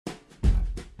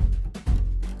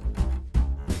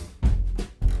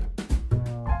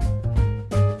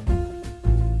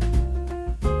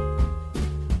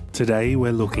Today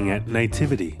we're looking at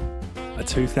Nativity, a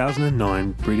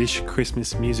 2009 British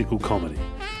Christmas musical comedy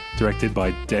directed by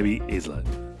Debbie Islett.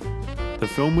 The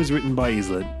film was written by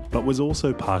Islett but was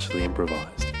also partially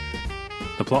improvised.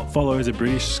 The plot follows a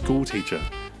British schoolteacher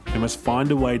who must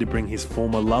find a way to bring his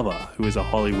former lover, who is a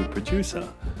Hollywood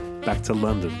producer, back to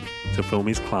London to film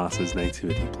his class's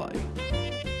nativity play.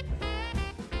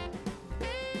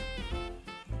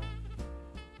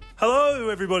 Hello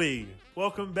everybody!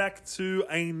 Welcome back to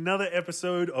another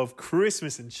episode of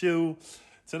Christmas and Chill.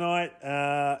 Tonight,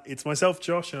 it's myself,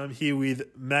 Josh, and I'm here with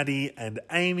Maddie and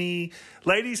Amy.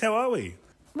 Ladies, how are we?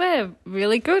 We're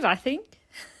really good, I think.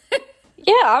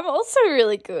 Yeah, I'm also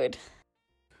really good.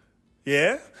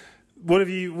 Yeah? What have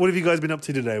you guys been up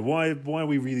to today? Why are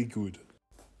we really good?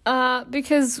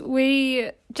 Because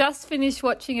we just finished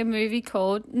watching a movie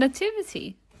called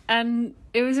Nativity, and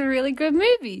it was a really good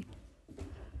movie.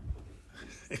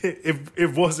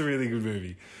 It was a really good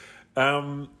movie.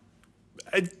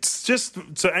 It's just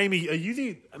so Amy,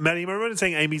 Maddie? Am I right in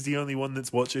saying Amy's the only one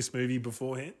that's watched this movie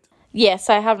beforehand? Yes,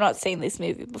 I have not seen this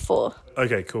movie before.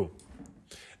 Okay, cool.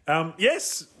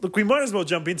 Yes, look, we might as well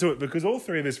jump into it because all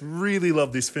three of us really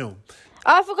love this film.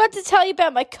 I forgot to tell you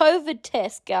about my COVID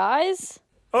test, guys.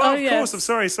 Oh, of yes. course.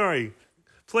 I'm sorry.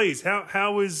 Please,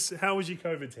 how was your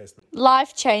COVID test?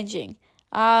 Life-changing.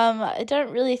 I don't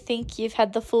really think you've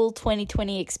had the full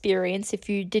 2020 experience if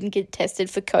you didn't get tested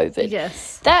for COVID.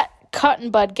 Yes. That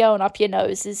cotton bud going up your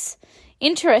nose is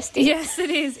interesting. Yes, it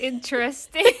is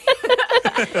interesting.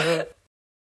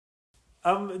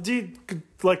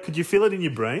 Could you feel it in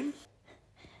your brain?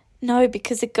 No,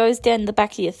 because it goes down the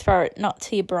back of your throat, not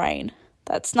to your brain.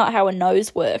 That's not how a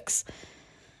nose works.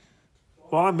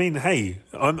 Well, I mean, hey,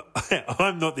 I'm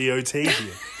not the OT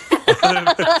here.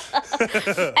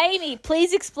 Amy,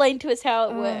 please explain to us how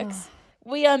it works.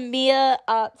 We are mere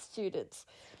art students.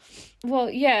 Well,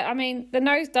 yeah, I mean, the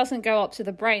nose doesn't go up to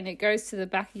the brain; it goes to the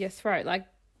back of your throat.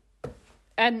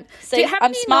 And See, haven't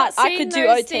I'm you smart. not I seen could do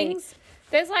those OT. things?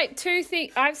 There's two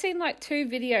things. I've seen two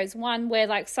videos. One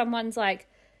where someone's I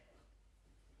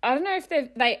don't know if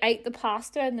they ate the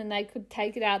pasta and then they could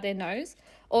take it out of their nose,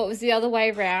 or it was the other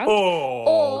way around.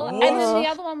 And then the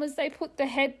other one was they put their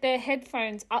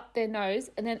headphones up their nose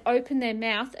and then opened their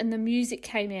mouth and the music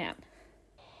came out.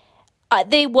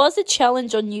 There was a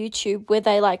challenge on YouTube where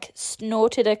they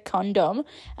snorted a condom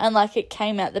and it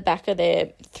came out the back of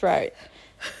their throat.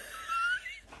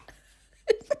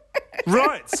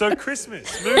 Right, so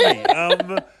Christmas movie.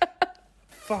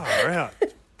 Far out.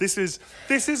 This is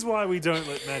why we don't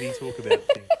let Maddie talk about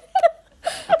things.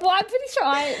 Well, I'm pretty sure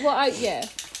I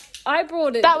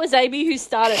brought it. That was Amy who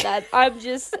started that. I'm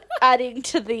just adding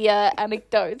to the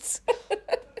anecdotes.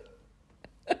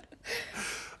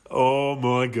 Oh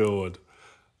my god.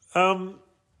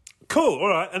 Cool. All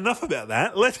right. Enough about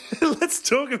that. Let's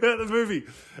talk about the movie.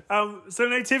 So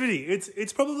Nativity.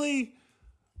 It's probably.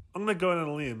 I'm going to go out on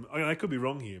a limb. I could be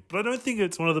wrong here, but I don't think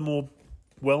it's one of the more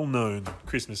well-known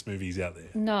Christmas movies out there.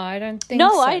 No, I don't think so.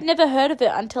 No, I'd never heard of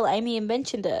it until Amy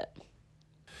mentioned it.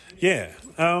 Yeah.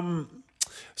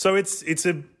 So it's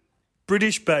a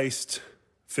British-based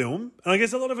film, and I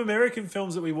guess a lot of American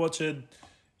films that we watch are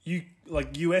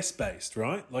US-based,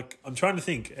 right? I'm trying to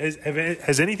think.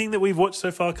 Has anything that we've watched so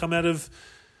far come out of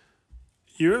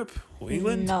Europe or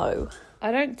England? No.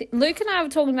 I don't think. Luke and I were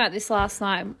talking about this last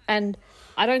night, and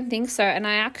I don't think so. And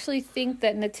I actually think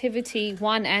that Nativity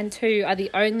 1 and 2 are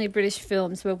the only British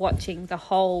films we're watching the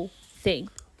whole thing.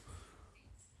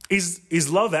 Is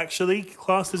Love Actually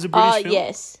classed as a British film?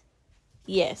 Yes.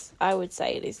 Yes, I would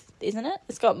say it is, isn't it?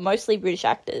 It's got mostly British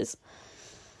actors.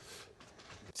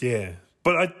 Yeah.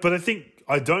 But I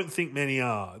don't think many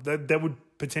are. That would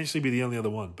potentially be the only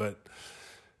other one. But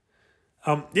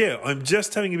yeah, I'm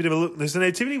just having a bit of a look. The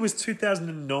Nativity was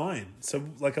 2009, so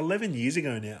 11 years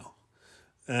ago now.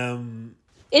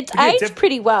 It's aged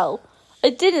pretty well.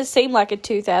 It didn't seem like a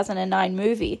 2009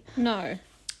 movie. No.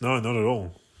 No, not at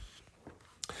all.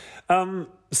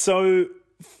 So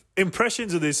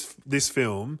impressions of this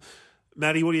film,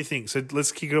 Maddie, what do you think? So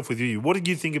let's kick it off with you. What did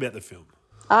you think about the film?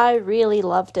 I really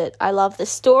loved it. I loved the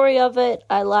story of it.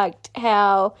 I liked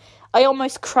how I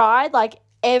almost cried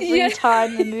every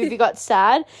time the movie got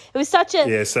sad. It was such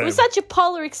a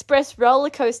Polar Express roller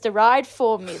coaster ride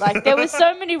for me. There were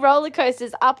so many roller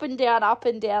coasters up and down. I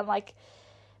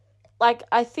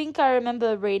think I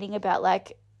remember reading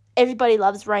about Everybody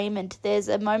Loves Raymond. There's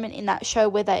a moment in that show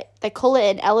where they call it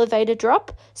an elevator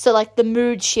drop. So the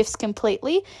mood shifts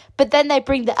completely, but then they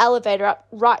bring the elevator up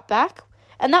right back.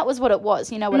 And that was what it was,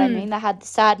 you know what I mean? They had the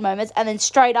sad moments, and then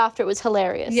straight after it was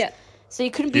hilarious. Yeah. So you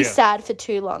couldn't be sad for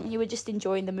too long. You were just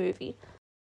enjoying the movie.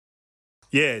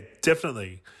 Yeah,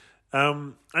 definitely.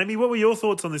 Amy, what were your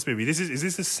thoughts on this movie? Is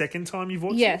this the second time you've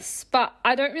watched it? Yes, but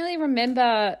I don't really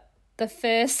remember the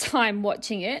first time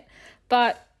watching it.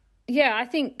 But yeah, I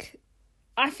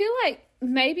feel like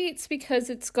maybe it's because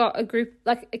it's got a group,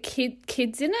 like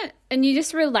kids in it, and you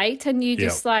just relate and you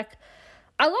just like,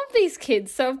 I love these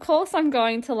kids, so of course I'm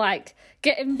going to like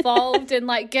get involved and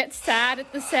like get sad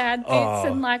at the sad bits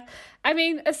and like, I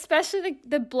mean, especially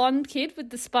the blonde kid with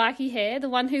the spiky hair, the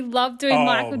one who loved doing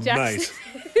Michael Jackson.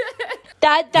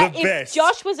 That if best.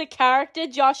 Josh was a character,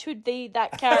 Josh would be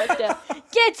that character.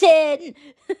 Get in.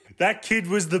 That kid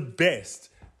was the best.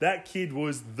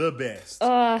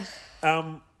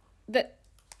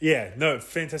 Yeah, no,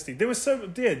 fantastic. There was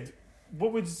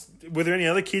were there any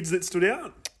other kids that stood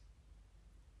out?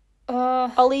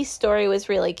 Ollie's story was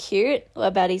really cute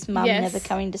about his mum Yes. never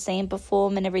coming to see him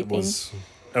perform and everything.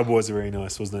 It was very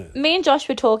nice, wasn't it? Me and Josh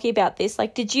were talking about this.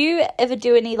 Like, did you ever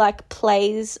do any like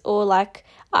plays or like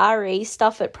RE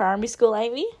stuff at primary school,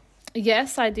 Amy?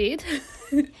 Yes, I did.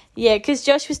 Yeah, because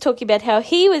Josh was talking about how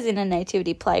he was in a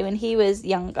nativity play when he was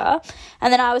younger.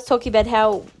 And then I was talking about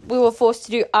how we were forced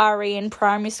to do RE in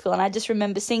primary school. And I just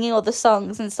remember singing all the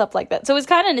songs and stuff like that. So it was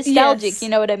kind of nostalgic, Yes. you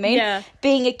know what I mean? Yeah.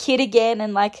 Being a kid again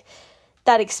and like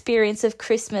that experience of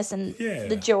Christmas and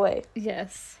the joy.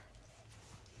 Yes.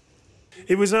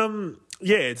 It was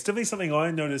it's definitely something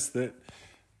I noticed that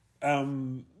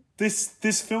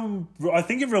this film, I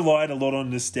think it relied a lot on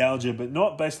nostalgia, but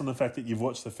not based on the fact that you've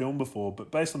watched the film before,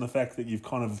 but based on the fact that you've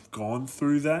kind of gone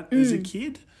through that as a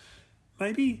kid,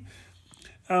 maybe.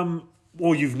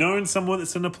 Or you've known someone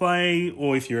that's done a play,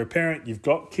 or if you're a parent, you've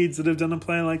got kids that have done a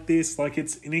play like this. Like,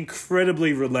 it's an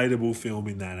incredibly relatable film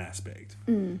in that aspect.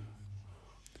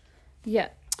 Yeah.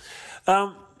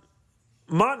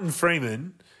 Martin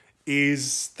Freeman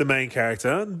is the main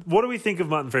character. What do we think of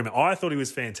Martin Freeman? I thought he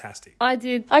was fantastic. I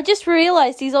did. I just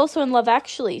realised he's also in Love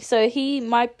Actually. So he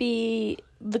might be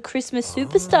the Christmas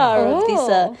superstar of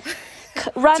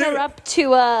this runner-up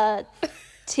to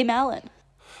Tim Allen.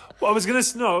 Well, I was going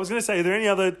to say, are there any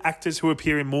other actors who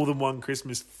appear in more than one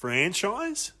Christmas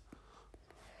franchise?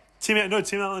 Tim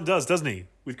Allen does, doesn't he?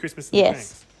 With Christmas and the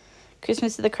Cranks.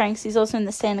 Christmas of the Cranks. He's also in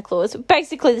the Santa Claus.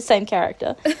 Basically the same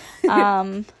character.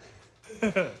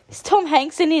 Is Tom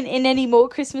Hanks in any more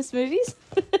Christmas movies?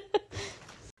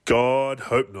 God,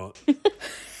 hope not.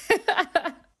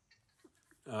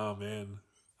 Oh, man.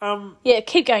 Yeah,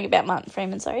 keep going about Martin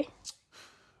Freeman, sorry.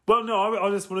 Well, no,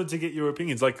 I just wanted to get your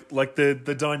opinions. Like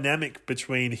the dynamic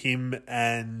between him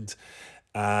and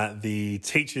the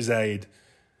teacher's aide.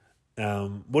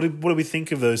 What do we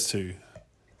think of those two?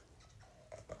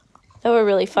 They were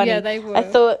really funny. Yeah, they were. I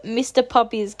thought Mr.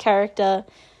 Poppy's character,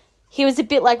 he was a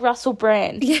bit like Russell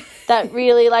Brand. Yeah. That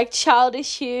really like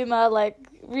childish humour, like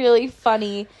really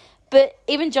funny. But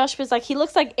even Josh was like, he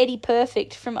looks like Eddie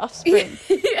Perfect from Offspring.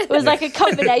 It was like a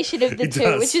combination of the two,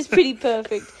 does. which is pretty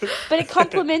perfect. But it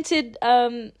complemented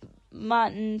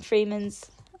Martin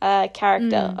Freeman's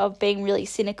character of being really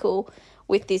cynical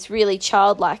with this really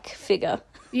childlike figure.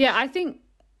 Yeah, I think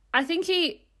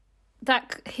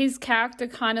his character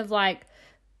kind of like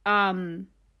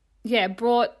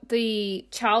brought the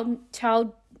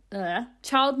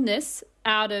childness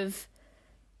out of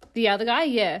the other guy.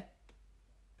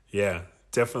 Yeah,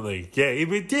 definitely. Yeah,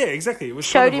 exactly. It was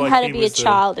Showed kind of him like how to he be a was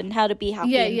child and how to be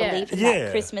happy and Yeah. believe in Yeah.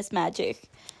 that Christmas magic.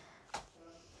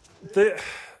 There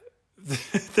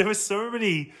were so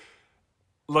many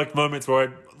like moments where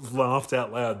I laughed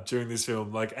out loud during this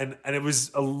film. Like, and it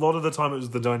was a lot of the time it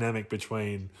was the dynamic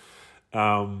between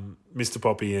Mr.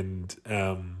 Poppy and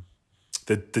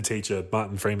the teacher,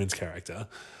 Martin Freeman's character.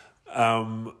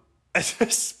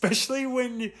 Especially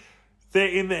when they're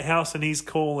in the house and he's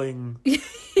calling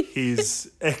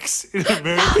his ex in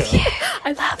America.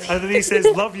 I love you. And then he says,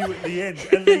 "Love you" at the end.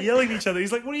 And they're yelling at each other.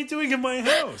 He's like, "What are you doing in my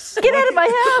house? Get out of my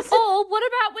house. Or what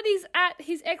about when he's at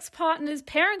his ex-partner's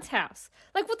parents' house?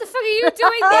 Like, what the fuck are you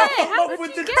doing there? How did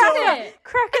With you the get dog. there?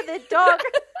 Cracking the dog.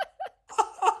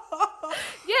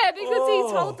 Yeah, because he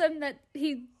told them that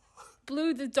he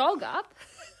blew the dog up.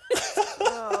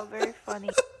 Oh, very funny.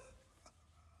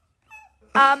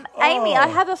 Amy, I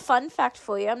have a fun fact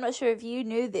for you. I'm not sure if you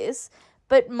knew this,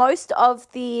 but most of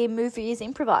the movie is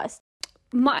improvised.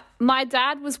 My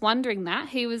dad was wondering that.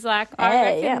 He was like,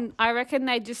 I reckon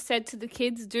they just said to the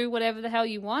kids, do whatever the hell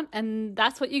you want, and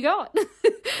that's what you got.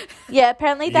 Yeah,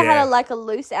 apparently they Yeah. had a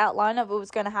loose outline of what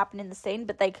was going to happen in the scene,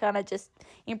 but they kind of just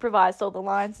improvised all the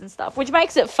lines and stuff, which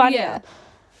makes it funnier.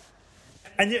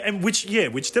 And which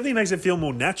definitely makes it feel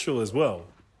more natural as well.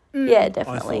 Yeah, I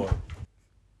definitely. thought.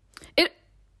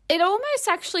 It almost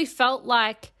actually felt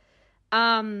like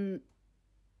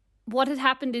what had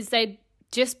happened is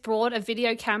just brought a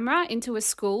video camera into a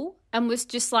school and was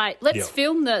just like, let's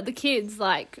film the kids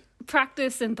like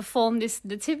practice and perform this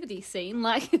nativity scene.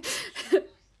 Like,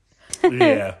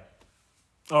 yeah.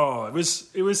 Oh, it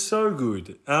was so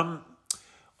good. I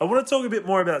want to talk a bit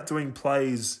more about doing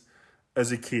plays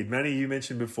as a kid. Manny, you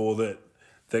mentioned before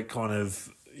that kind of,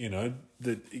 you know,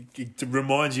 that it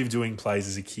reminds you of doing plays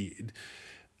as a kid.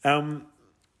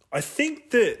 I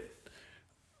think that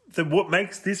what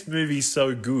makes this movie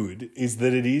so good is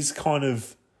that it is kind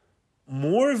of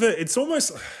more of it's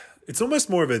almost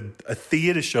more of a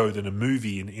theatre show than a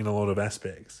movie in a lot of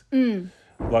aspects.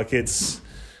 Like it's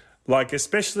like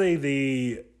especially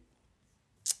the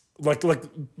like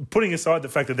putting aside the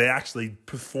fact that they actually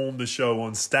perform the show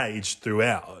on stage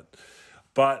throughout,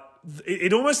 but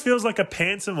it almost feels like a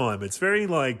pantomime. It's very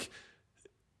like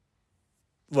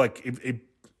it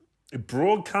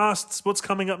broadcasts what's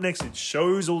coming up next. It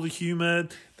shows all the humour.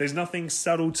 There's nothing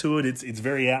subtle to it. It's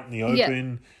very out in the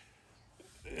open. Yeah.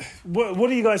 What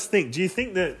do you guys think? Do you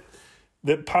think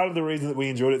that part of the reason that we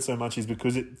enjoyed it so much is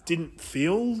because it didn't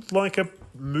feel like a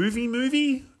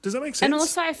movie? Does that make sense? And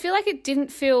also, I feel like it didn't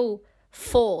feel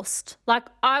forced. Like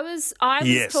I was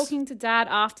talking to Dad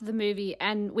after the movie,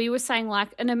 and we were saying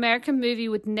like an American movie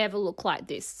would never look like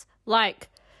this. Like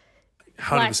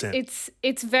 100%. Like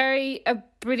it's very a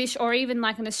British or even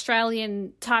like an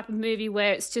Australian type of movie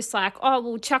where it's just like, oh,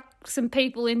 we'll chuck some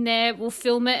people in there, we'll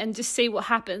film it and just see what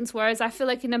happens. Whereas I feel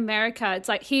like in America, it's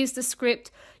like, here's the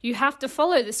script, you have to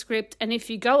follow the script, and if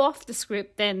you go off the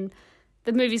script, then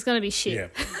the movie's going to be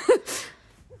shit. Yeah.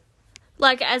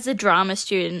 Like, as a drama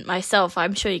student myself,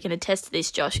 I'm sure you can attest to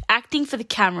this, Josh, acting for the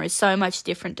camera is so much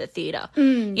different to theatre.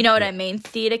 You know what I mean?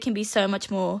 Theatre can be so much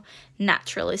more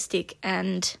naturalistic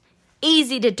and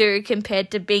easy to do compared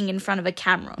to being in front of a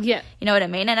camera. Yeah. You know what I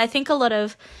mean? And I think a lot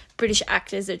of British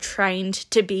actors are trained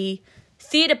to be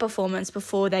theatre performers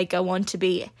before they go on to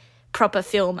be proper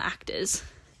film actors,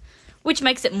 which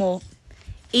makes it more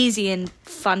easy and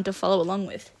fun to follow along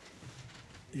with.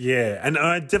 Yeah, and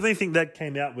I definitely think that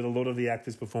came out with a lot of the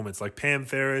actors' performance, like Pam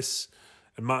Ferris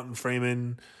and Martin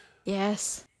Freeman.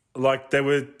 Yes. Like they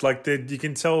were, like you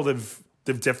can tell they've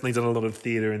definitely done a lot of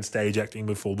theatre and stage acting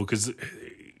before, because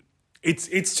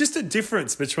it's just a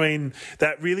difference between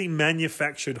that really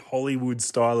manufactured Hollywood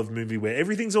style of movie where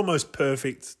everything's almost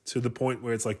perfect to the point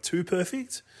where it's like too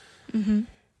perfect. Mm-hmm.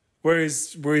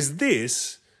 Whereas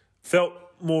this felt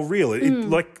more real.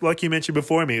 Like you mentioned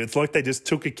before me, it's like they just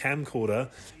took a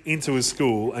camcorder into a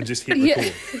school and just hit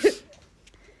record.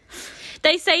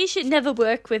 They say you should never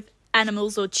work with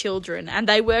animals or children, and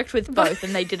they worked with both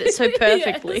and they did it so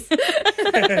perfectly.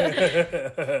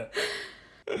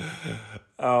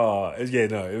 Oh, yeah,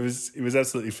 no, it was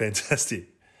absolutely fantastic.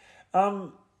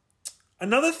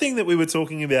 Another thing that we were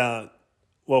talking about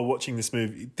while watching this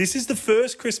movie, this is the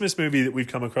first Christmas movie that we've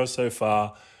come across so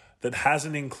far that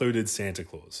hasn't included Santa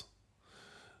Claus.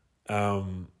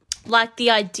 Like the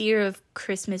idea of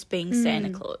Christmas being Santa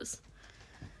Claus.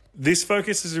 This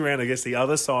focuses around, I guess, the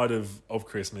other side of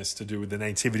Christmas to do with the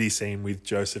nativity scene with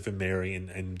Joseph and Mary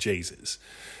and Jesus,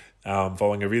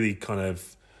 following a really kind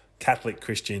of Catholic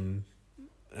Christian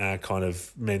kind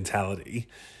of mentality.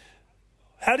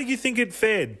 How do you think it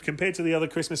fared compared to the other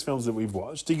Christmas films that we've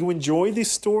watched? Do you enjoy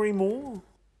this story more?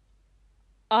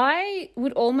 I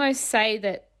would almost say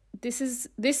that this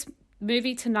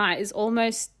movie tonight is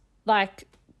almost like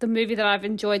the movie that I've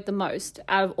enjoyed the most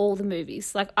out of all the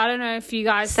movies. Like, I don't know if you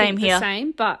guys think the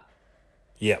same, but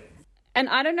yeah. And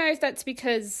I don't know if that's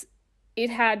because it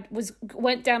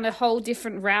went down a whole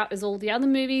different route as all the other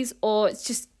movies, or it's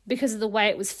just because of the way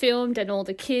it was filmed and all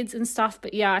the kids and stuff.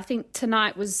 But yeah, I think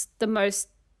tonight was the most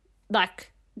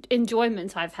like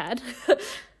enjoyment I've had.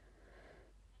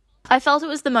 I felt it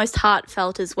was the most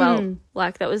heartfelt as well.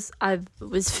 Like I was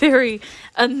very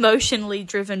emotionally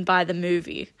driven by the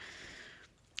movie.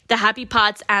 The happy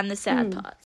parts and the sad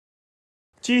parts.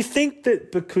 Do you think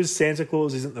that because Santa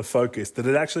Claus isn't the focus, that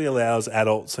it actually allows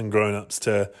adults and grown-ups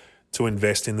to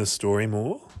invest in the story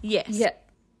more? Yes. Yeah.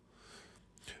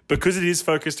 Because it is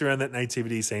focused around that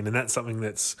nativity scene, and that's something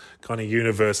that's kind of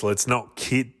universal. It's not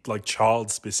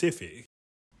child specific.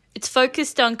 It's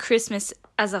focused on Christmas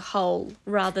as a whole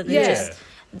rather than just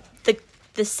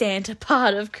the Santa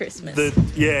part of Christmas.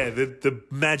 The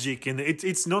magic, and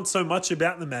it's not so much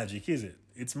about the magic, is it?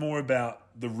 It's more about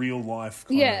the real life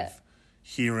kind of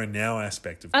here and now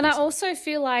aspect of Christmas. And I also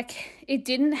feel like it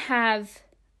didn't have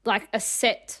like a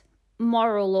set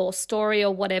moral or story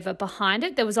or whatever behind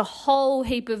it. There was a whole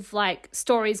heap of like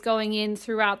stories going in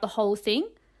throughout the whole thing,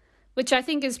 which I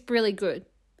think is really good.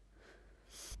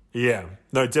 Yeah,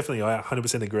 no, definitely. I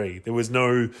 100% agree. There was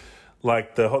no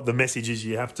like the messages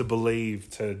you have to believe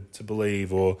to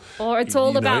believe, or it's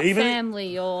all about even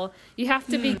family, or you have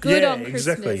to be good on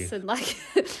Christmas, exactly. and like.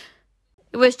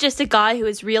 It was just a guy who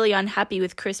was really unhappy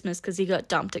with Christmas because he got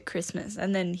dumped at Christmas,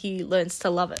 and then he learns to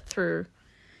love it through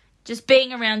just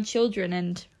being around children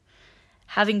and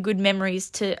having good memories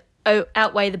to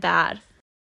outweigh the bad.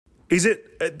 Is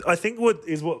it? I think what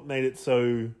made it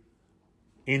so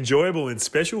enjoyable and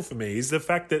special for me is the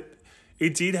fact that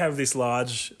it did have this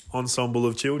large ensemble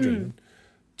of children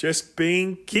just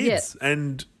being kids,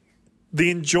 and the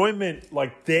enjoyment,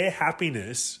 like their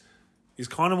happiness, is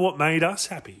kind of what made us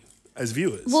happy as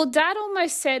viewers. Well, Dad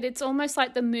almost said it's almost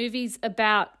like the movie's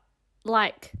about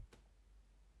like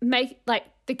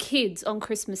the kids on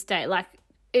Christmas Day. Like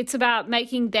it's about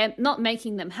not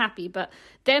making them happy, but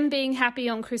them being happy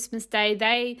on Christmas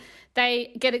Day.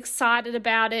 They get excited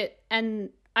about it, and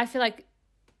I feel like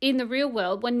in the real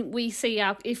world, when we see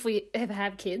if we ever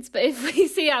have kids, but if we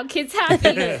see our kids happy,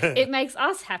 it makes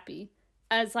us happy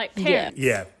as like parents.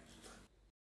 Yeah.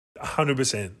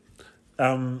 100%.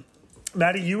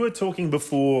 Maddie, you were talking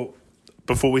before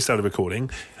we started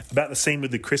recording about the scene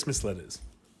with the Christmas letters.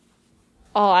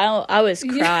 Oh, I was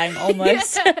crying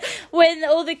almost when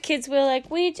all the kids were like,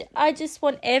 I just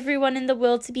want everyone in the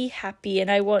world to be happy, and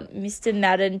I want Mr.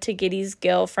 Madden to get his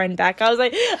girlfriend back. I was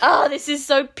like, oh, this is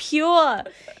so pure.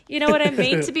 You know what I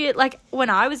mean? To be like, when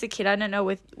I was a kid, I don't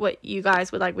know what you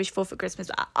guys would like wish for Christmas,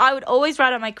 but I would always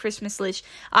write on my Christmas list,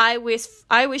 I wish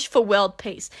for world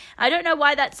peace. I don't know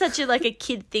why that's such a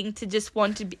kid thing to just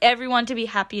want everyone to be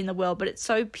happy in the world, but it's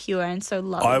so pure and so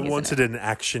loving. I wanted an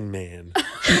action man.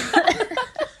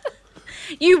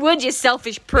 You would, you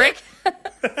selfish prick.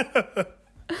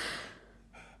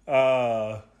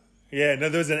 Yeah, no,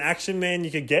 there was an action man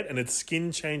you could get, and its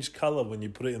skin changed colour when you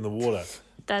put it in the water.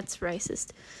 That's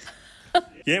racist.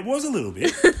 Yeah, it was a little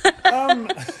bit.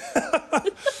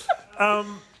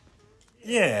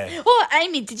 Yeah. Oh,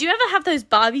 Amy, did you ever have those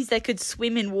Barbies that could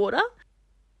swim in water?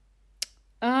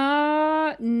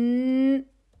 No.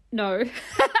 No,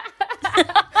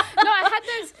 I had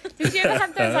those. Did you ever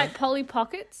have those like Polly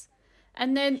Pockets?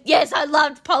 And then Yes, I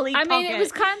loved Polly Pocket. I mean, it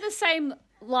was kind of the same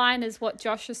line as what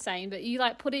Josh was saying, but you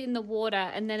like put it in the water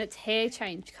and then its hair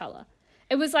changed colour.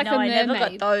 It was like a mermaid. I never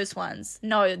got those ones.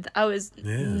 No, I was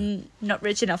not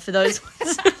rich enough for those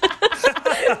ones. Wait.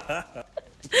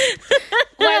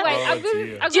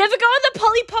 Did you ever go on the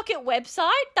Polly Pocket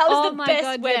website? That was the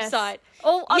best website. Yes.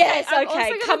 Oh, okay. Yes, I'm okay.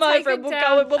 also Come gonna over take and we'll it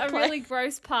go and we'll down play. a really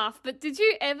gross path. But did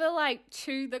you ever like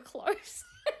chew the clothes?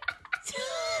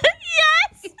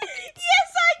 Yes! Yes,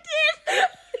 I did!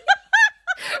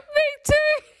 Me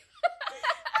too.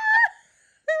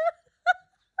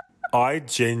 I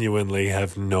genuinely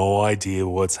have no idea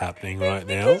what's happening right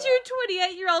now. Because you're a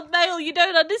 28-year-old male, you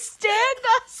don't understand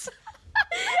us.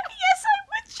 Yes, I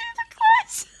would chew the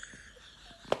clothes.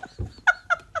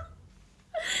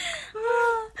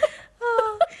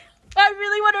 I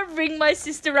really want to ring my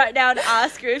sister right now and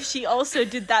ask her if she also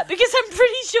did that, because I'm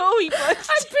pretty sure we both I'm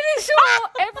pretty sure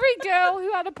every girl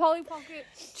who had a Polly Pocket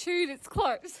chewed its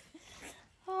clothes.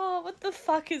 Oh, what the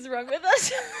fuck is wrong with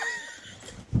us?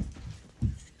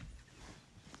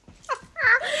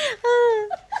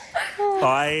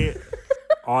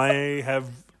 I have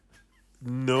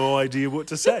no idea what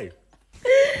to say.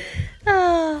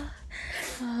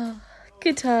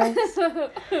 Good times.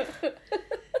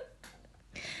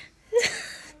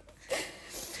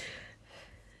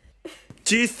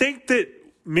 Do you think that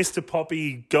Mr.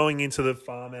 Poppy going into the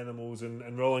farm animals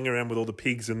and rolling around with all the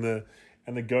pigs and the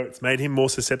goats made him more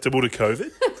susceptible to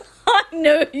COVID? I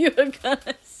knew you were going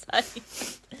to say.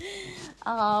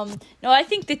 No, I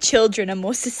think the children are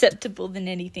more susceptible than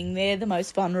anything. They're the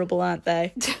most vulnerable, aren't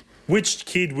they? Which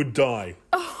kid would die?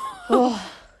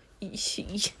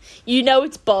 You know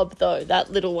it's Bob, though,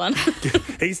 that little one.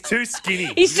 He's too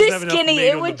skinny. He's He too doesn't have enough skinny. meat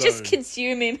It on would the just bone.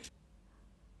 consume him.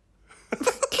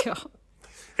 God.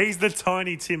 He's the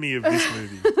tiny Timmy of this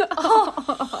movie.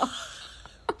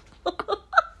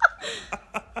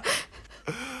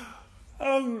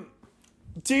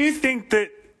 Do you think that...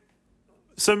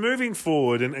 So moving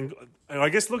forward, and I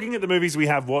guess looking at the movies we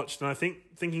have watched, and I think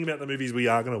thinking about the movies we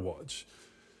are going to watch,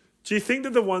 do you think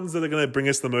that the ones that are going to bring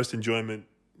us the most enjoyment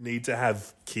need to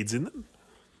have kids in them?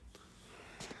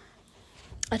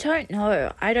 I don't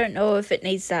know. I don't know if it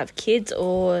needs to have kids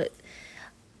or...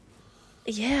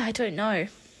 Yeah, I don't know.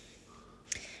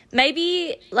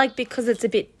 Maybe, like, because it's a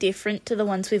bit different to the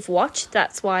ones we've watched,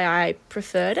 that's why I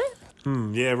preferred it.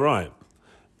 Yeah, right.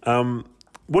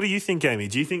 What do you think, Amy?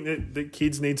 Do you think that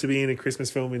kids need to be in a Christmas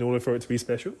film in order for it to be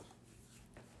special?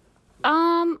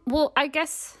 Well, I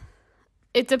guess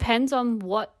it depends on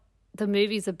what the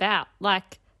movie's about.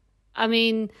 Like, I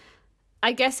mean,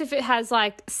 I guess if it has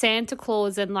like Santa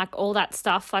Claus and like all that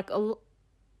stuff, like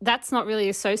that's not really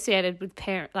associated with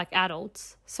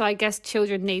adults. So I guess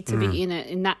children need to be in it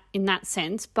in that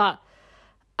sense. But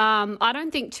I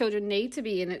don't think children need to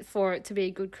be in it for it to be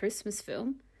a good Christmas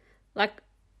film. Like,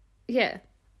 yeah,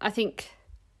 I think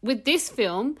with this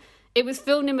film, it was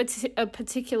filmed in a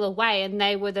particular way, and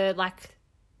they were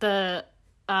the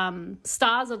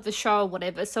stars of the show or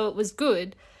whatever. So it was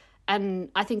good, and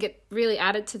I think it really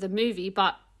added to the movie.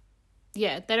 But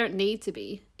yeah, they don't need to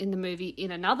be in the movie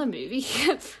in another movie.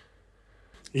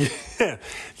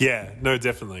 Yeah, no,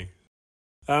 definitely.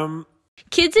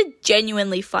 Kids are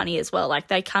genuinely funny as well. Like,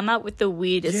 they come up with the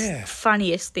weirdest,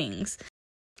 funniest things.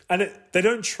 And they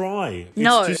don't try.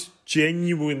 No. It's just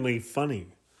genuinely funny.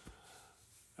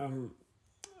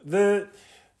 The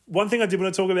one thing I did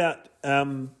want to talk about,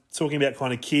 talking about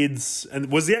kind of kids,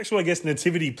 and was the actual, I guess,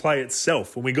 nativity play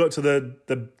itself. When we got to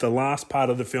the last part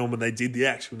of the film and they did the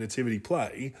actual nativity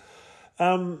play,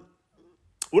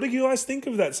 what do you guys think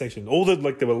of that section?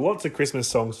 There were lots of Christmas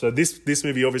songs. So this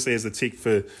movie obviously has a tick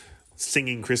for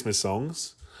singing Christmas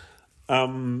songs. But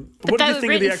what they did you were think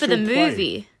written of the for actual the play?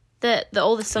 movie.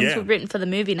 All the songs were written for the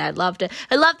movie, and I loved it.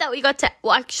 I love that we got to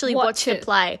actually watch the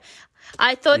play.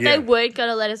 I thought they weren't going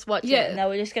to let us watch it, and they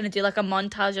were just going to do like a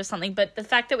montage or something. But the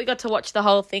fact that we got to watch the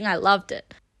whole thing, I loved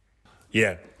it.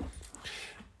 Yeah.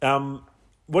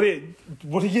 What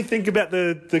do you think about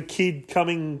the kid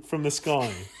coming from the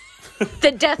sky?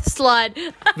 The death slide.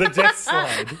 The death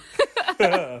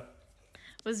slide.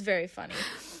 Was very funny.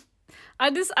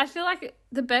 I feel like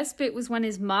the best bit was when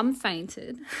his mum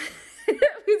fainted.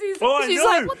 She's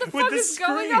like, what the fuck is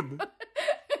going on?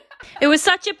 It was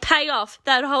such a payoff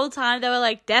that whole time. They were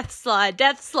like, death slide,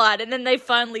 and then they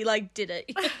finally did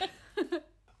it.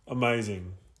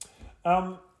 Amazing.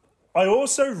 I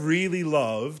also really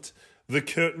loved the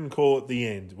curtain call at the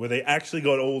end, where they actually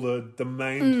got all the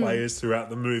main players throughout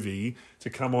the movie to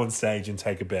come on stage and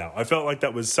take a bow. I felt like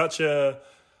that was such a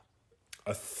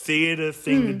theatre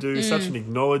thing to do, such an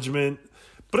acknowledgement.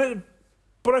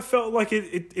 But I felt like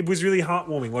it was really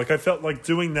heartwarming. Like, I felt like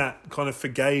doing that kind of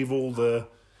forgave all the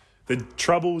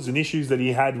troubles and issues that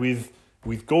he had with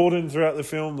Gordon throughout the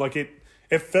film. Like,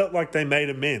 it felt like they made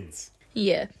amends.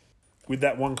 Yeah. With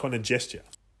that one kind of gesture.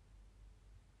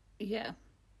 Yeah.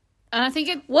 And I think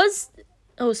it was...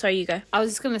 Oh, sorry, you go. I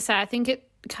was just going to say, I think it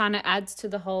kind of adds to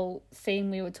the whole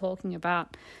theme we were talking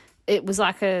about. It was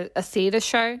like a theatre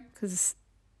show, because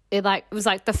it was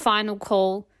like the final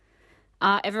call.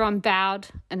 Everyone bowed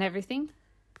and everything.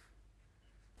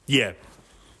 Yeah,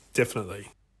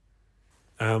 definitely.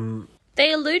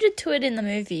 They alluded to it in the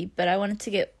movie, but I wanted to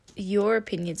get your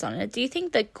opinions on it. Do you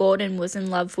think that Gordon was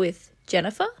in love with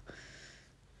Jennifer?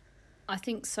 I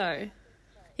think so.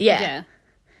 Yeah.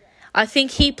 I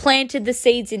think he planted the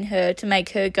seeds in her to make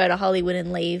her go to Hollywood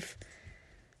and leave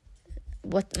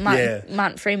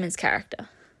Martin Freeman's character.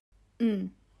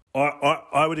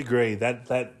 I would agree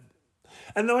that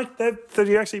and that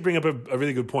you actually bring up a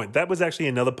really good point. That was actually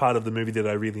another part of the movie that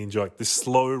I really enjoyed. The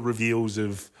slow reveals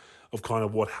of kind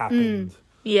of what happened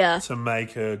to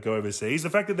make her go overseas. The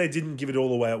fact that they didn't give it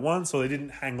all away at once, or they didn't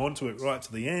hang on to it right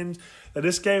to the end. They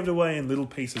just gave it away in little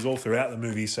pieces all throughout the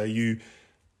movie, so you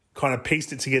kind of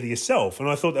pieced it together yourself. And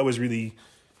I thought that was really...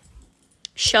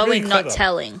 Showing, really not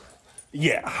telling.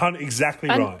 Yeah, exactly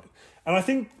right. And I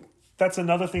think that's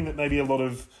another thing that maybe a lot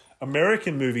of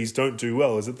American movies don't do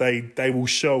well, is that they will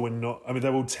show and not... I mean, they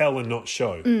will tell and not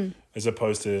show, as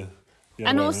opposed to...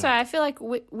 And also, I feel like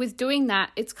with doing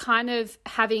that, it's kind of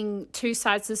having two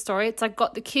sides of the story. It's like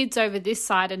got the kids over this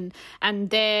side and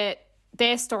their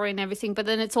story and everything, but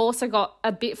then it's also got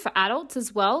a bit for adults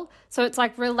as well. So it's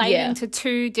like relating to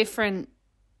two different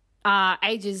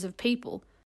ages of people.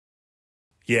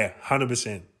 Yeah,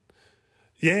 100%.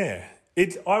 Yeah.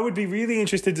 I would be really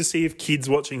interested to see if kids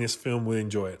watching this film would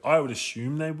enjoy it. I would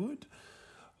assume they would,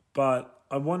 but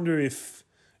I wonder if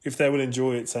they would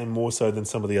enjoy it, say, more so than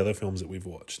some of the other films that we've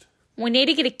watched. We need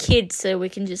to get a kid so we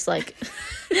can just,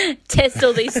 test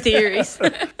all these theories.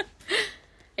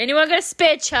 Anyone got a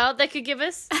spare child they could give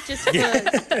us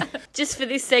just for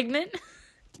this segment?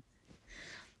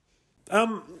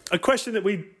 A question that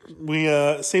we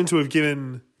seem to have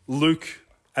given Luke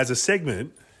as a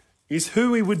segment is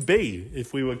who we would be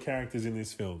if we were characters in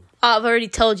this film. Oh, I've already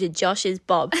told you, Josh is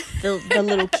Bob, the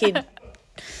little kid.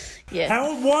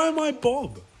 Yeah. Why am I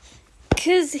Bob?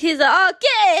 Because he's like,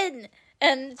 again!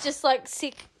 And just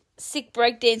sick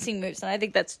breakdancing moves, and I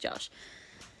think that's Josh.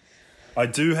 I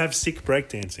do have sick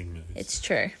breakdancing moves. It's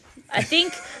true. I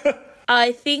think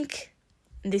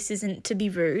this isn't to be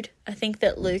rude, I think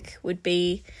that Luke would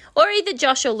be, or either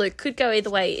Josh or Luke, could go either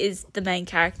way, is the main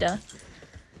character,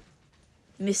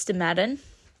 Mr. Madden.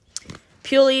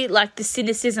 Purely like the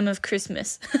cynicism of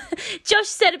Christmas. Josh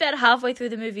said about halfway through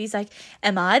the movie, he's like,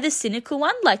 am I the cynical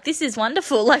one? Like, this is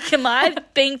wonderful. Like, am I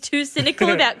being too cynical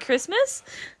about Christmas?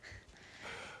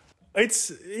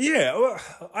 Well,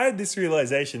 I had this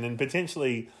realisation, and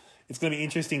potentially it's going to be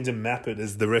interesting to map it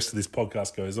as the rest of this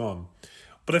podcast goes on.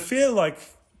 But I feel like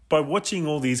by watching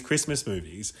all these Christmas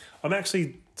movies, I'm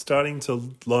actually starting to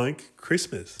like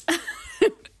Christmas.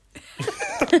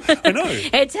 I know.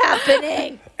 It's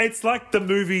happening. It's like the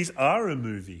movies are a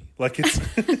movie. Like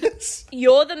it's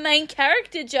You're the main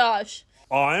character, Josh.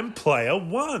 I'm player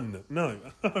one. No,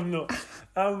 I'm not.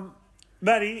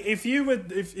 Maddie, if you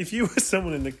were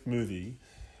someone in the movie,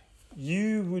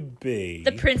 you would be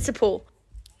The principal.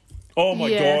 Oh my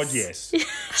Yes. God, yes.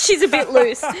 She's a bit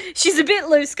loose. She's a bit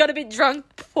loose, got a bit drunk,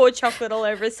 poured chocolate all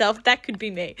over herself. That could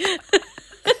be me.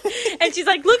 And she's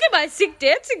like, look at my sick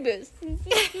dancing moves.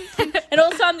 And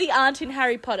also I'm the aunt in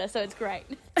Harry Potter, so it's great.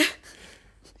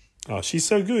 Oh, she's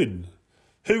so good.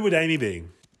 Who would Amy be?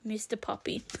 Mr.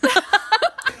 Poppy.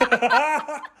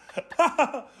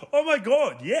 Oh my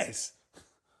God, yes.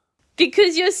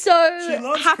 Because you're She so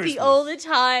loves happy Christmas. all the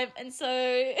time, and so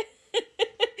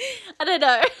I don't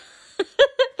know.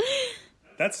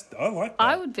 I like that.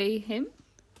 I would be him.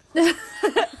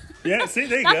 Yeah, see,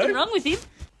 there you Nothing go. wrong with him.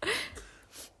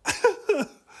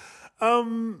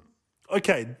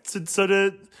 Okay, so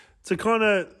to kind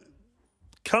of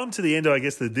come to the end of, I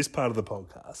guess, this part of the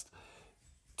podcast,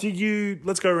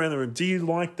 let's go around the room. Do you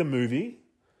like the movie?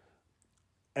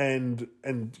 And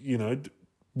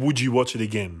would you watch it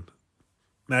again?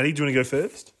 Maddie, do you want to go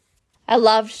first? I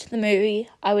loved the movie.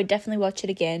 I would definitely watch it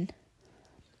again.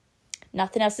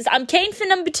 Nothing else. I'm keen for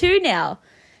number 2 now.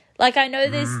 Like, I know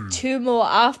there's 2 more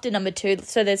after number 2,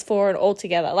 so there's 4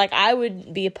 altogether. Like, I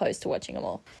would be opposed to watching them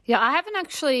all. Yeah, I haven't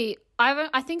actually.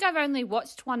 I think I've only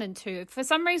watched 1 and 2. For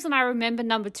some reason, I remember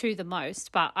number 2 the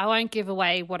most, but I won't give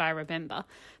away what I remember.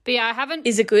 But yeah, I haven't.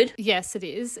 Is it good? Yes, it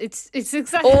is. It's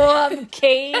exactly. Oh, I'm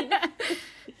keen.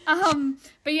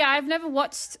 But yeah, I've never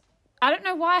watched. I don't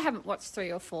know why I haven't watched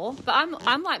 3 or 4. But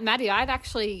I'm like Maddie. I'd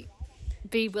actually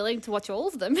be willing to watch all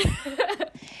of them.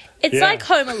 It's Yeah. like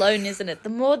Home Alone, isn't it? The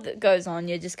more that goes on,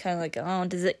 you're just kind of like, oh,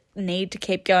 does it need to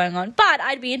keep going on? But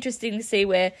I'd be interested to see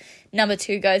where number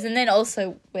 2 goes, and then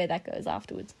also where that goes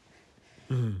afterwards.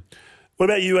 What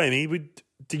about you, Amy?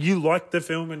 Do you like the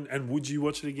film and would you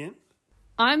watch it again?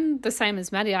 I'm the same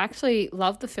as Maddie. I actually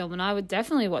love the film, and I would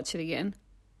definitely watch it again.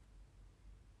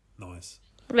 Nice.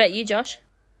 What about you, Josh?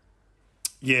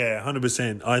 Yeah,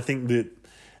 100%. I think that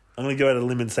I'm going to go out on a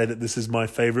limb and say that this is my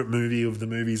favourite movie of the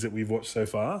movies that we've watched so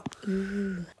far.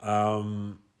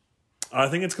 I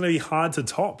think it's going to be hard to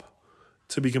top,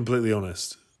 to be completely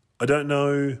honest. I don't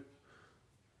know.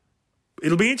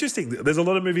 It'll be interesting. There's a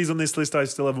lot of movies on this list I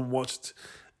still haven't watched,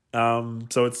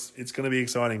 so it's going to be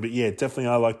exciting. But yeah, definitely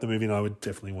I like the movie and I would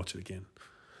definitely watch it again.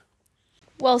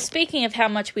 Well, speaking of how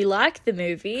much we like the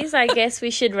movies, I guess we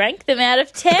should rank them out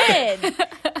of 10.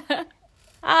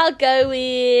 I'll go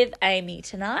with Amy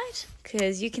tonight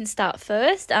because you can start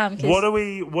first. What are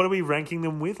we ranking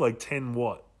them with? Like 10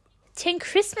 what? 10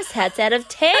 Christmas hats out of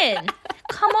 10.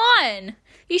 Come on.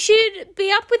 You should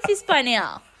be up with this by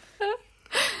now.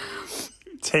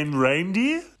 10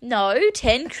 reindeer? No,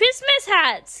 10 Christmas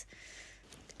hats.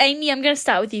 Amy, I'm going to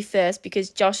start with you first because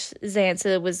Josh's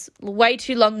answer was way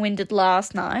too long-winded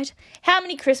last night. How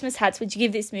many Christmas hats would you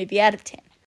give this movie out of 10?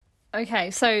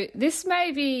 Okay, so this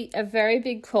may be a very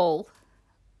big call,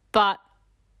 but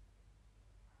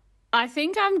I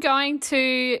think I'm going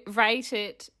to rate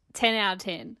it 10 out of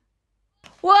 10.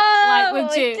 Whoa! Like,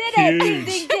 would you- It did it! Huge. Ding,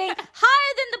 ding, ding.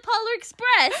 Higher than the Polar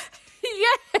Express.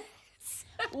 Yes.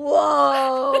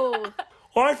 Whoa!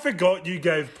 I forgot you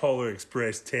gave Polar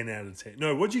Express 10 out of 10.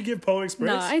 No, what'd you give Polar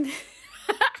Express? 9.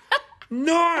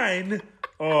 9?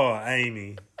 Oh,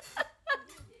 Amy.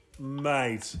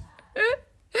 Mate.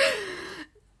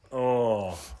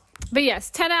 Oh. But yes,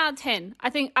 10 out of 10. I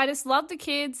think I just love the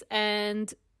kids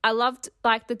and I loved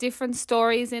like the different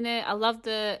stories in it. I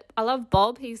love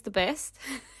Bob, he's the best.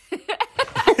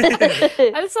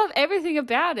 I just love everything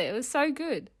about it. It was so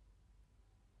good.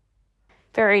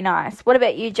 Very nice. What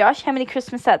about you, Josh? How many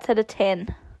Christmas hats out of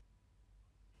 10?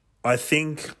 I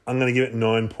think I'm going to give it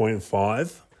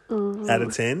 9.5 out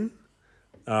of 10.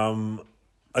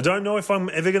 I don't know if I'm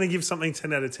ever going to give something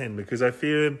 10 out of 10 because I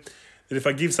fear that if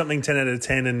I give something 10 out of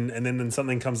 10 and then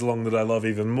something comes along that I love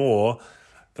even more,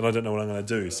 then I don't know what I'm going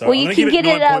to do. So Well, I'm you going can to give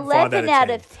get it it 9.5 11 out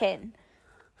of 10.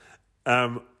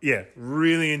 Yeah,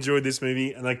 really enjoyed this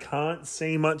movie, and I can't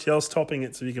see much else topping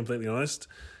it, to be completely honest.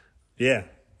 Yeah,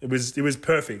 it was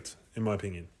perfect, in my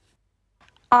opinion.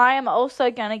 I am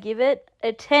also going to give it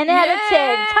a 10 out of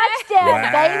 10.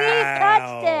 Touchdown, baby.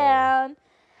 Touchdown.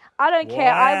 I don't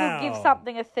care. I will give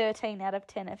something a 13 out of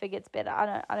 10 if it gets better.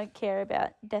 I don't care about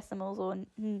decimals or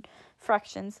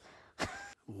fractions.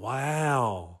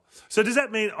 Wow. So does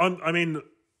that mean,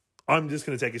 I'm just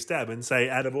going to take a stab and say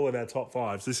out of all of our top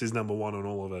fives, this is number one on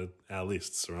all of our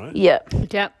lists, right? Yep.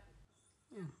 Yep.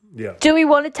 Yeah. Do we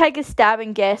want to take a stab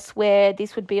and guess where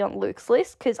this would be on Luke's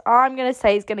list? Because I'm going to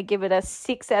say he's going to give it a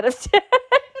 6 out of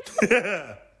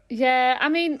 10. Yeah, I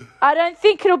mean, I don't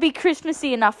think it'll be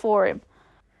Christmassy enough for him.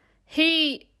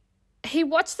 he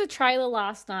watched the trailer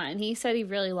last night and he said he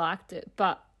really liked it,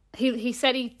 but he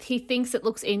said he thinks it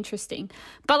looks interesting.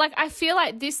 But, like, I feel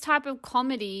like this type of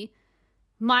comedy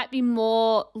might be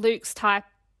more Luke's type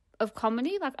of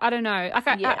comedy. Like, I don't know. Like,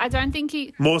 I don't think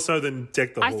he... More so than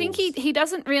Deck the Halls. I think he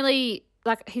doesn't really...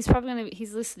 Like, he's probably going to...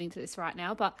 He's listening to this right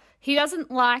now, but he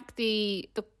doesn't like the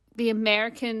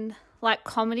American, like,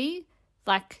 comedy,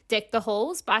 like Deck the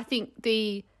Halls. But I think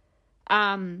the...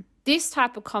 this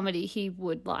type of comedy he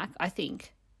would like, I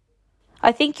think.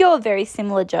 I think you're very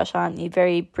similar, Josh, aren't you?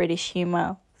 Very British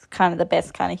humour. It's kind of the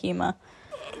best kind of humour.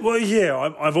 Well,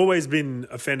 yeah, I've always been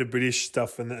a fan of British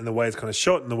stuff and the way it's kind of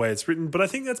shot and the way it's written, but I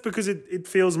think that's because it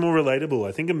feels more relatable.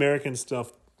 I think American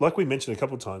stuff, like we mentioned a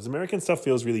couple of times, American stuff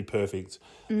feels really perfect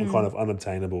and kind of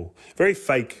unobtainable. Very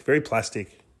fake, very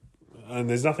plastic, and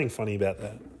there's nothing funny about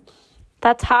that.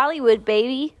 That's Hollywood,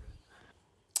 baby.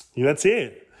 Yeah, that's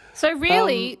it. So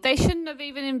really, they shouldn't have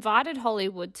even invited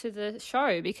Hollywood to the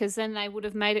show because then they would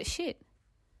have made it shit.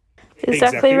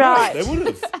 Exactly right. They would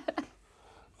have.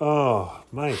 Oh,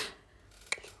 mate.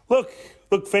 Look,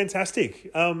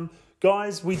 fantastic.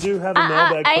 Guys, we do have a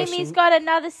mailbag question. Amy's got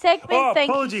another segment. Thank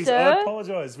apologies. you, sir. I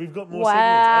apologise. We've got more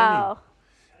Wow.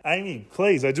 segments. Amy,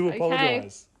 please, I do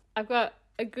apologise. I've got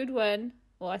a good one.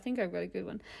 Well, I think I've got a good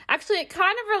one. Actually, it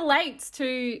kind of relates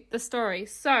to the story.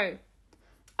 So,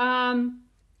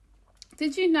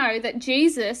 did you know that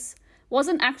Jesus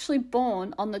wasn't actually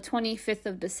born on the 25th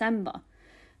of December?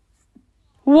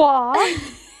 What?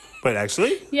 But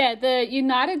actually? Yeah, the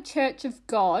United Church of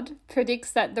God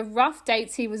predicts that the rough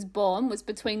dates he was born was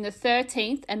between the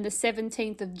 13th and the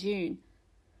 17th of June.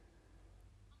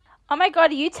 Oh my God,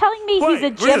 are you telling me he's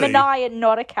a Gemini and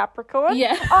not a Capricorn?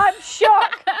 Yeah. I'm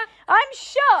shocked. I'm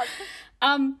shocked.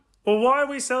 Well, why are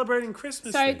we celebrating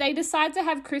Christmas So then? they decide to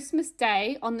have Christmas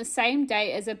Day on the same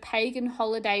day as a pagan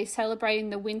holiday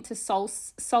celebrating the winter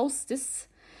solstice,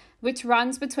 which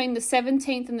runs between the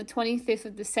 17th and the 25th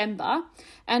of December.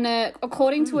 And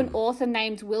according to an author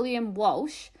named William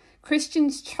Walsh,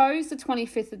 Christians chose the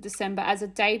 25th of December as a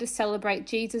day to celebrate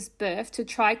Jesus' birth to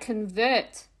try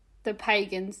convert the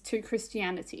pagans to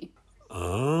Christianity.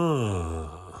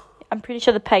 Oh. I'm pretty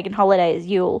sure the pagan holiday is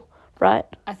Yule, right?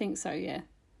 I think so, yeah.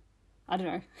 I don't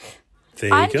know. There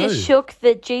you I'm go. just shook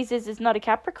that Jesus is not a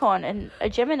Capricorn and a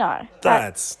Gemini.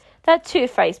 That's... That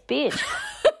two-faced bitch.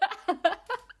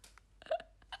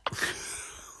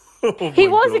 Oh He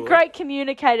my was a God. great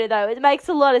communicator, though. It makes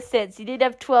a lot of sense. He did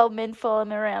have 12 men follow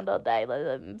him around all day.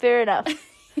 Fair enough.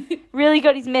 Really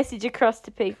got his message across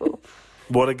to people.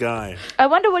 What a guy. I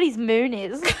wonder what his moon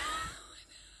is.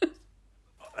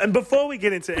 And before we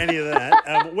get into any of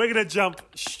that, we're going to jump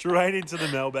straight into the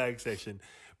mailbag section.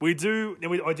 I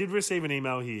did receive an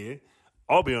email here.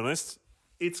 I'll be honest,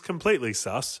 it's completely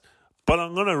sus, but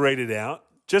I'm going to read it out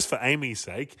just for Amy's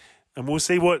sake, and we'll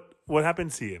see what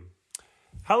happens here.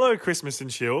 Hello, Christmas and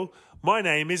Chill. My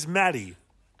name is Maddie.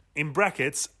 In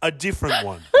brackets, a different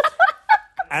one.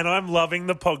 And I'm loving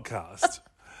the podcast.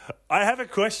 I have a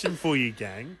question for you,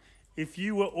 gang. If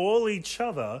you were all each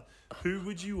other, who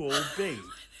would you all be?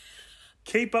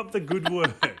 Keep up the good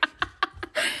work.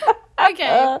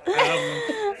 Okay.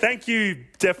 Thank you,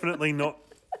 definitely not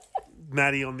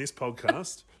Maddie on this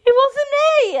podcast. It wasn't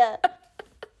me.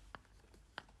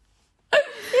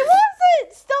 It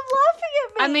wasn't. Stop laughing at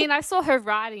me. I mean, I saw her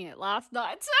writing it last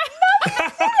night. So.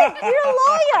 You're a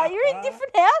liar. You're in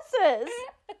different houses.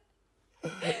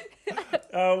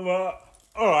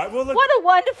 All right. Well, look, What a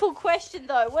wonderful question,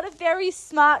 though. What a very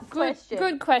smart question.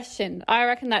 Good question. I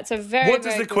reckon that's a very, what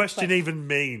does very the good question even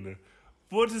mean?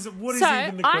 What is even the So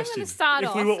question? I'm going to start if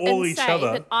off we were all and each say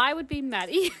other, that I would be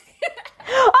Maddie.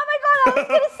 Oh my God, I was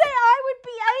going to say I would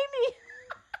be Amy.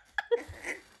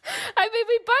 I mean,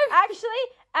 we both...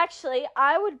 Actually,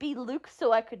 I would be Luke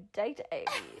so I could date Amy.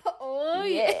 Oh,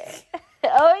 Yeah.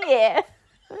 Oh, yeah.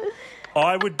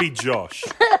 I would be Josh.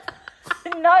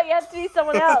 No, you have to be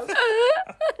someone else.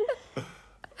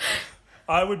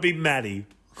 I would be Maddie.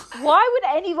 Why would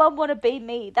anyone want to be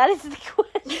me? That is the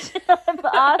question I'm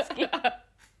asking.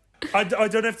 I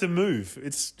don't have to move.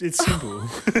 It's simple.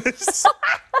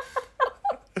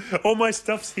 All my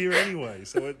stuff's here anyway.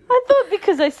 So I thought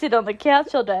because I sit on the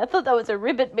couch all day, I thought that was a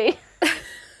ribbit me.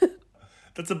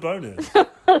 that's a bonus.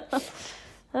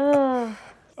 Oh,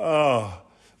 Oh,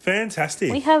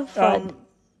 fantastic. we have fun.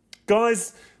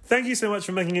 Guys, thank you so much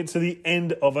for making it to the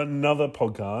end of another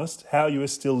podcast. How you are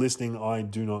still listening, I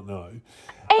do not know.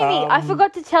 Amy, I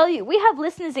forgot to tell you, we have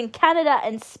listeners in Canada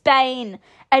and Spain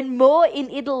and more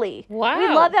in Italy. Wow. We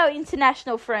love our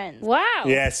international friends. Wow.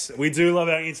 Yes, we do love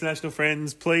our international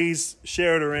friends. Please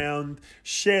share it around,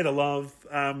 share the love,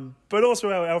 but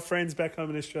also our friends back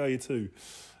home in Australia too.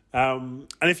 And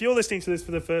if you're listening to this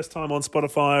for the first time on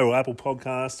Spotify or Apple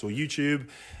Podcasts or YouTube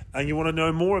and you want to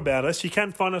know more about us, you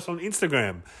can find us on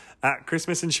Instagram at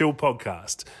Christmas and Chill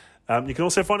Podcast. You can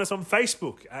also find us on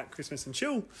Facebook at Christmas and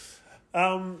Chill.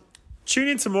 Tune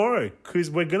in tomorrow because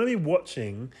we're going to be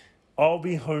watching I'll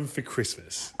Be Home for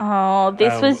Christmas. Oh,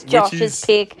 this was Josh's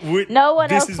pick. No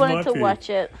one else wanted to watch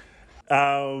it.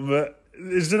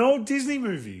 It's an old Disney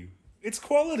movie. It's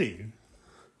quality.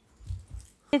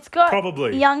 It's got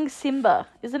Probably. young Simba,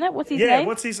 isn't it? What's his Yeah, name?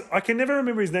 what's his... I can never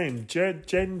remember his name.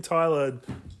 Jen Tyler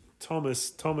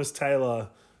Thomas Taylor.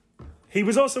 He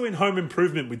was also in Home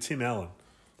Improvement with Tim Allen.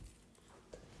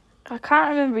 I can't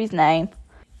remember his name.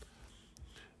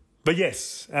 But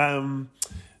yes, we'll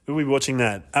be watching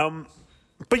that.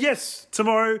 But yes,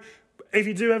 tomorrow, if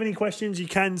you do have any questions, you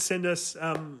can send us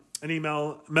an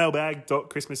email,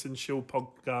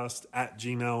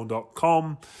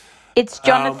 mailbag.christmasandchillpodcast@gmail.com. It's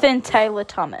Jonathan Taylor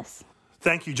Thomas.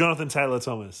 Thank you, Jonathan Taylor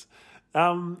Thomas.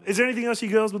 Is there anything else you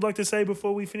girls would like to say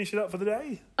before we finish it up for the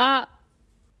day?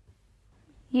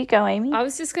 You go, Amy. I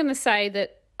was just going to say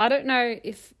that I don't know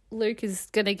if Luke is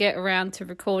going to get around to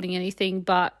recording anything,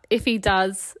 but if he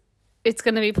does, it's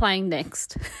going to be playing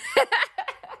next.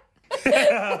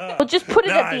 We'll just put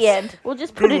it at the end. We'll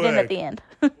just put it in at the end.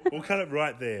 We'll cut it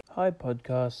right there. Hi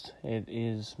podcast, it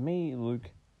is me, Luke.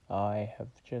 I have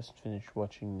just finished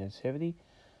watching Nativity.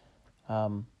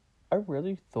 I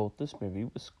really thought this movie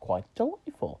was quite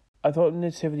delightful. I thought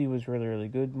Nativity was really, really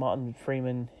good. Martin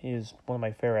Freeman is one of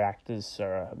my favorite actors,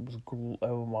 so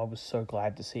I was so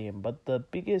glad to see him. But the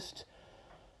biggest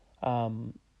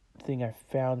thing I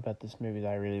found about this movie that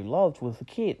I really loved was the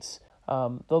kids.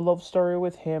 The love story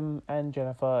with him and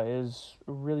Jennifer is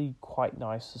really quite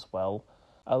nice as well.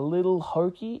 A little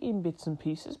hokey in bits and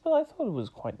pieces, but I thought it was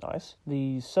quite nice.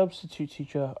 The substitute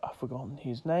teacher, I've forgotten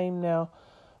his name now,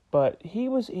 but he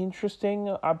was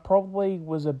interesting. I probably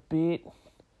was a bit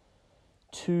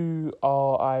too,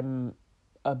 I'm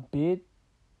a bit,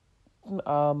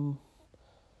 not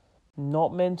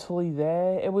mentally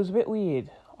there. It was a bit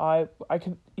weird.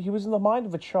 He was in the mind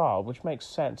of a child, which makes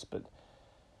sense, but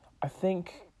I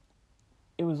think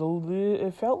it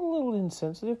felt a little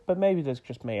insensitive, but maybe that's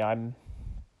just me. I'm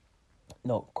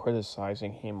not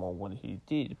criticizing him or what he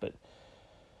did, but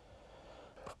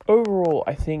overall,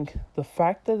 I think the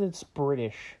fact that it's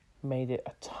British made it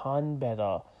a ton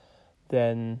better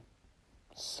than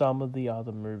some of the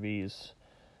other movies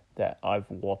that I've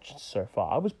watched so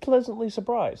far. I was pleasantly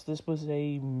surprised. This was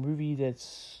a movie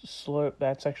that's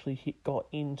actually got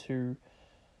into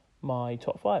my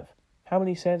top 5. How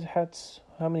many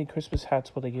Christmas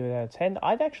hats would I give it out of 10?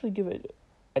 I'd actually give it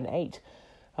an 8.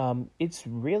 It's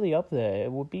really up there.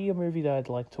 It would be a movie that I'd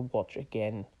like to watch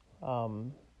again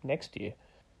next year.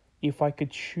 If I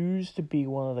could choose to be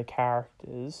one of the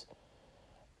characters,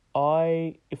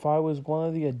 if I was one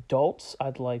of the adults,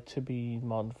 I'd like to be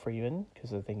Martin Freeman,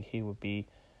 because I think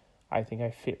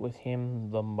I fit with him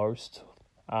the most.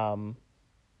 But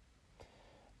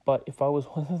if I was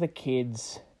one of the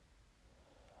kids,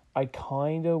 I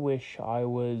kind of wish I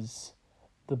was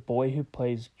the boy who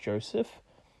plays Joseph.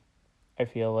 I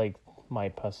feel like my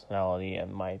personality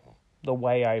and the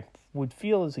way I would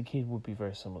feel as a kid would be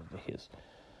very similar to his.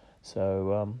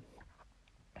 So,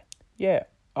 yeah,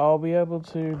 I'll be able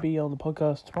to be on the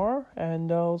podcast tomorrow,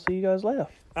 and I'll see you guys later.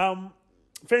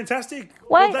 Fantastic.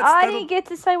 Wait, I didn't get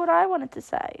to say what I wanted to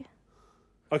say.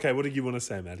 Okay, what did you want to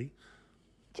say, Maddie?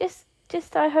 Just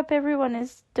I hope everyone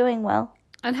is doing well.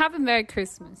 And have a Merry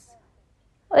Christmas.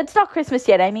 It's not Christmas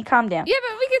yet, Amy. Calm down. Yeah,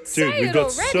 but we could say Dude, we've it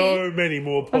got already. so many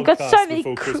more podcasts We've got so many.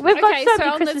 before Christmas. We've got Okay, so so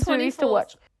many on the Christmas movies to 24th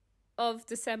watch. of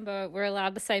December, we're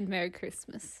allowed to say Merry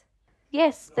Christmas.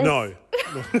 Yes. No.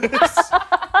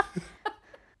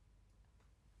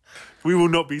 We will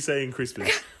not be saying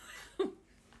Christmas.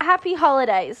 Happy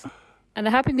holidays. And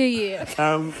a Happy New Year.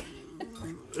 Happy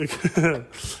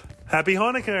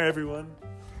Hanukkah, everyone.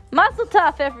 Mazel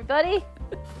tov, everybody.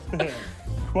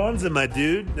 Kwanzaa, my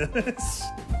dude.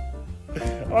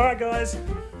 All right, guys.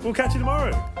 We'll catch you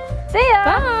tomorrow. See ya.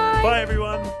 Bye. Bye,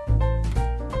 everyone.